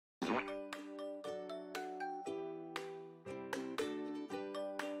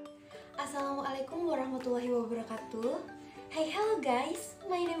Assalamualaikum warahmatullahi wabarakatuh. Hey, hello guys,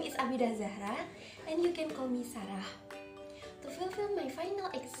 my name is Abidah Zahra and you can call me Sarah. To fulfill my final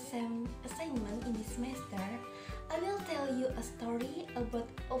exam assignment in this semester, I will tell you a story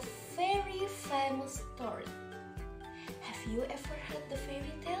about a very famous story. Have you ever heard the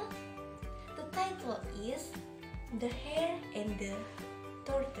fairy tale? The title is The Hare and the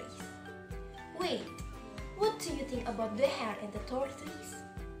Tortoise. Wait, what do you think about the hare and the tortoise?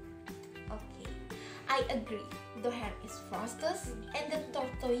 Okay, I agree. The hare is fastest and the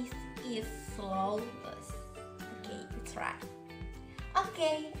tortoise is slowest. Okay, it's right.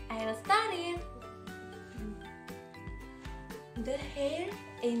 Okay, I'll start it. The hare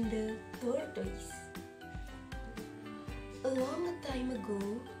and the tortoise. A long time ago,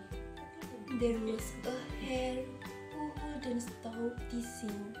 there was a hare who wouldn't stop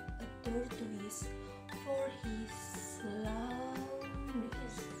teasing a tortoise for his slowness.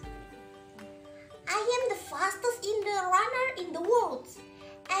 I am the fastest runner in the world,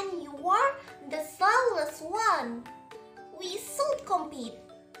 and you are the slowest one. We should compete,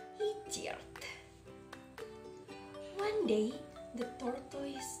 he jeered. One day, the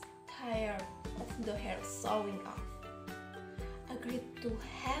tortoise, tired of the hare showing off, agreed to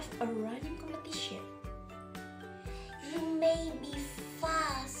have a running competition. You may be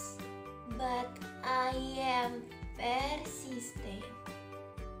fast, but I am persistent,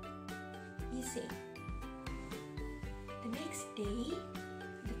 he said. The next day,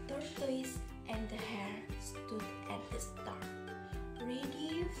 the tortoise and the hare stood at the start,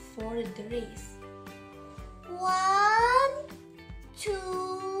 ready for the race. 1, 2,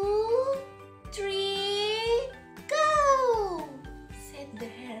 3, go! said the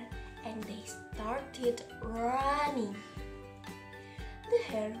hare, and they started running. The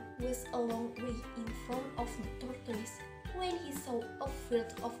hare was a long way in front of the tortoise when he saw a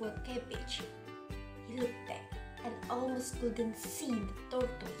field of wild cabbage. He looked back and almost couldn't see the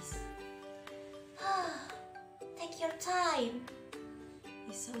tortoise. Take your time,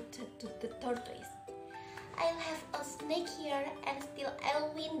 he shouted to the tortoise. I'll have a snack here and still I'll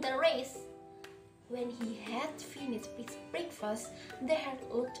win the race. When he had finished his breakfast, the hare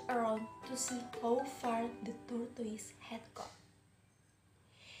looked around to see how far the tortoise had gone.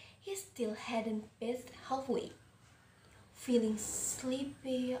 He still hadn't passed halfway. Feeling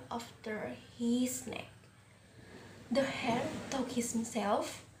sleepy after his snack, the hare thought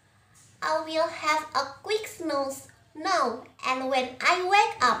himself, I will have a quick snooze now, and when I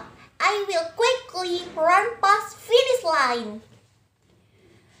wake up, I will quickly run past finish line.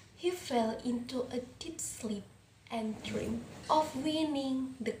 He fell into a deep sleep and dreamed of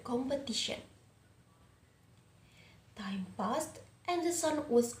winning the competition. Time passed and the sun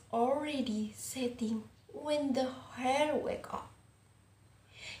was already setting when the hare woke up.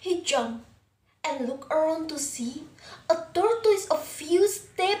 He jumped and looked around to see a tortoise a few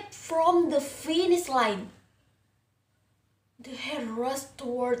steps from the finish line. The hare rushed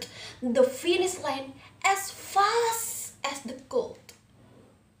toward the finish line as fast as the could.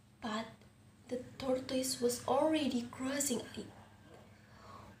 But the tortoise was already crossing it,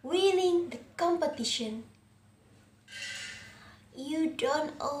 winning the competition. You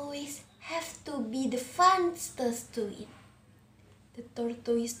don't always have to be the fastest to win, the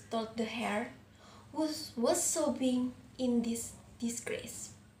tortoise told the hare, who was sobbing in this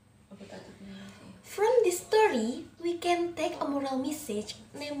disgrace. From this story, we can take a moral message,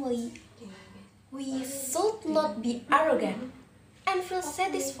 namely, we should not be arrogant and feel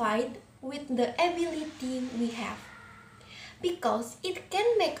satisfied with the ability we have, because it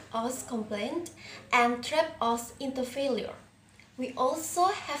can make us complain and trap us into failure. We also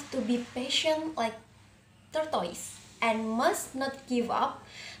have to be patient like tortoise and must not give up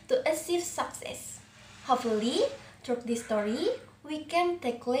to achieve success. Hopefully, through this story, we can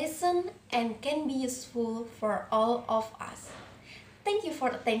take lesson and can be useful for all of us. Thank you for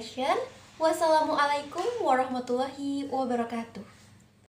attention. Wassalamualaikum warahmatullahi wabarakatuh.